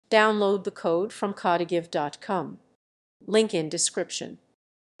Download the code from codegive.com. Link in description.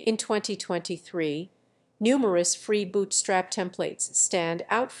 In 2023, numerous free Bootstrap templates stand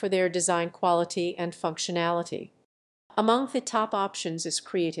out for their design quality and functionality. Among the top options is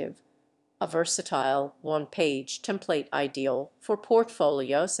Creative, a versatile one-page template ideal for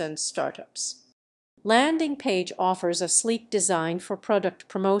portfolios and startups. Landing Page offers a sleek design for product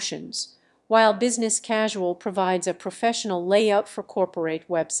promotions, while Business Casual provides a professional layout for corporate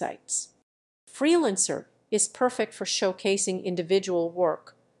websites. Freelancer is perfect for showcasing individual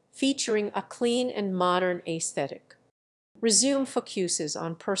work, featuring a clean and modern aesthetic. Resume focuses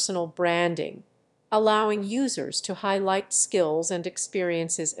on personal branding, allowing users to highlight skills and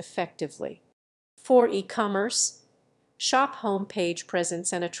experiences effectively. For e-commerce, Shop Homepage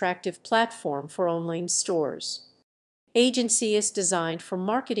presents an attractive platform for online stores. Agency is designed for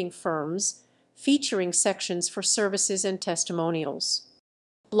marketing firms, featuring sections for services and testimonials.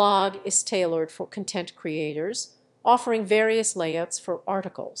 Blog is tailored for content creators, offering various layouts for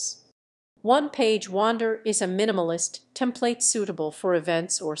articles. One Page Wander is a minimalist template suitable for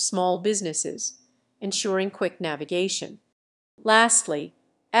events or small businesses, ensuring quick navigation. Lastly,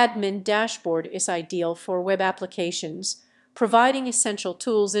 Admin Dashboard is ideal for web applications, providing essential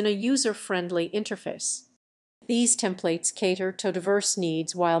tools in a user-friendly interface. These templates cater to diverse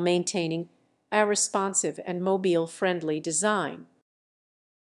needs while maintaining a responsive and mobile-friendly design.